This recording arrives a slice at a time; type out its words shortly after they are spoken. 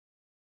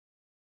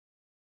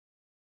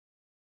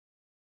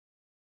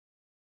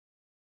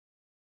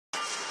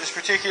This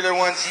particular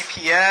one's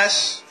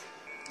EPS.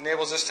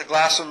 Enables us to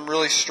glass them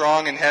really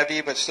strong and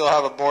heavy, but still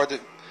have a board that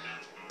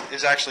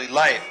is actually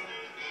light.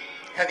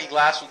 Heavy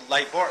glass with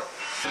light board.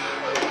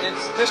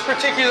 This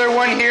particular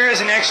one here is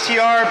an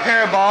XTR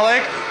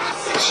parabolic.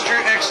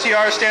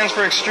 XTR stands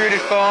for extruded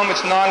foam.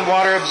 It's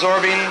non-water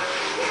absorbing,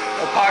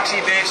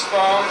 epoxy-based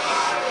foam.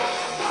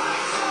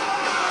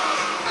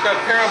 It's got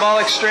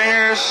parabolic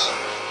stringers,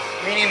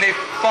 meaning they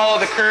follow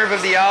the curve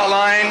of the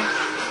outline.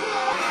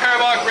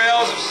 Parabolic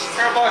rails,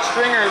 parabolic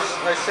stringers,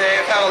 I say,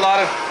 have had a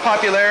lot of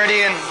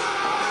popularity and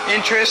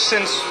interest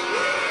since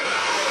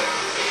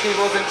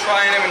people have been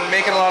trying them and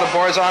making a lot of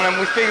boards on them.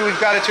 We figure we've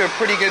got it to a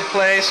pretty good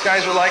place.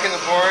 Guys are liking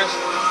the boards.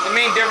 The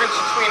main difference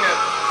between a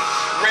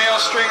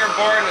rail stringer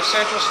board and a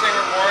central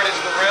stringer board is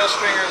the rail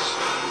stringers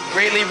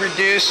greatly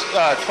reduce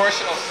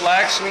torsional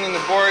flex, meaning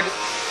the board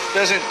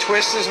doesn't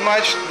twist as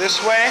much this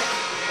way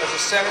as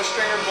a center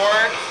stringer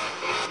board.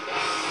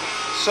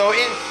 So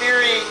in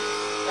theory,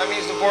 that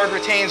means the board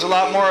retains a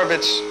lot more of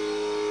its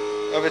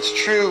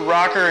true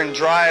rocker and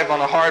drive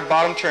on a hard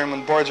bottom turn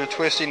when boards are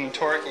twisting and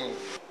torquing.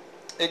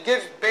 It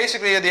gives,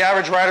 basically, the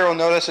average rider will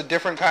notice a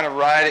different kind of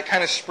ride. It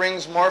kind of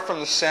springs more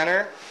from the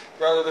center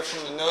rather than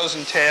from the nose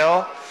and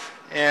tail,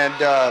 and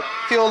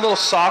feel a little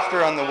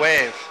softer on the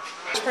wave.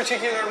 This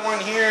particular one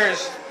here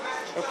is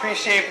a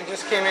pre-shape that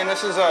just came in.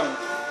 This is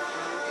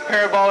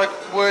parabolic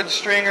wood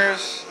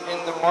stringers in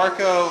the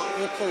MARKO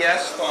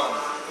EPS foam.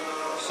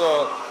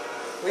 So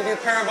we do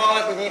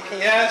parabolic with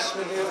EPS,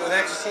 we do it with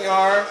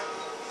XTR,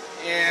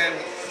 and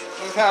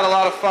we've had a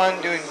lot of fun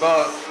doing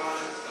both.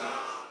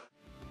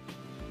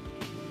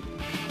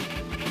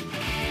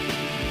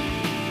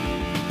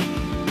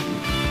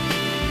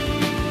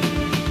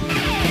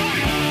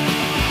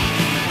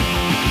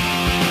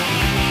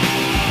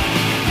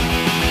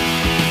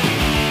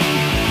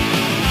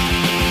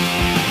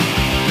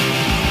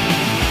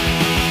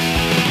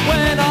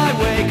 When I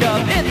wake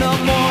up in the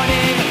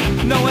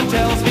morning, no one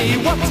tells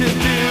me what to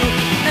do.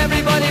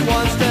 Everybody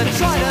wants to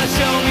try to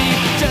show me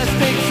just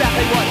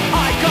exactly what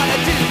I gotta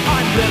do.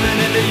 I'm living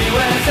in the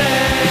USA.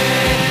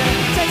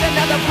 Take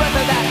another breath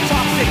of that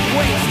toxic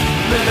waste.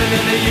 Living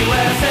in the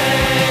USA.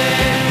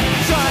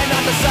 Try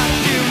not to suck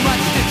too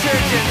much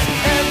detergent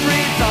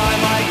every time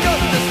I go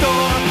to the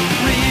store.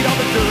 Read all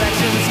the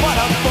directions, what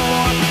I'm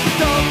for.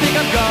 Don't think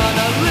I'm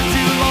gonna live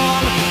too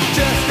long,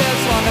 just as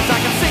long as I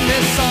can sing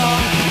this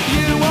song.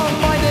 You won't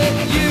find it,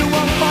 you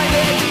won't find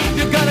it.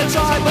 You're gonna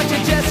try, but you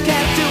just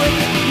can't do it.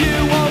 You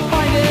won't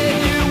find it,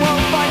 you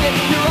won't find it.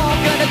 You're all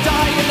gonna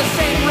die in the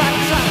same rat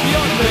trap.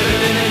 You're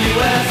living in the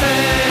USA.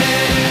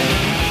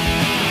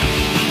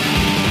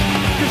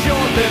 'Cause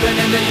you're living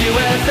in the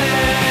USA.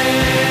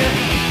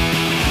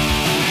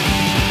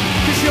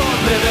 'Cause you're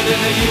living in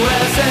the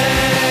USA.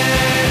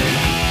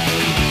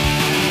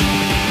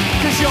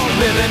 'Cause you're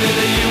living in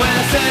the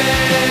USA.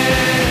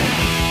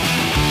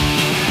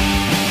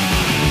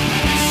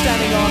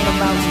 Standing on the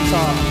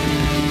mountaintop,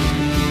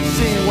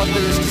 seeing what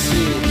there is to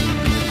see.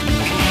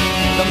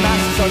 The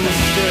masses are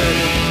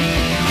disturbed,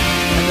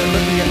 and they're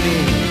looking at me,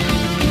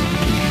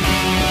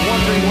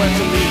 wondering where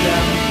to lead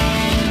them,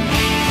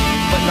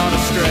 but not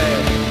astray.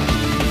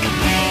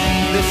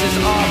 This is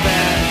our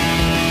band.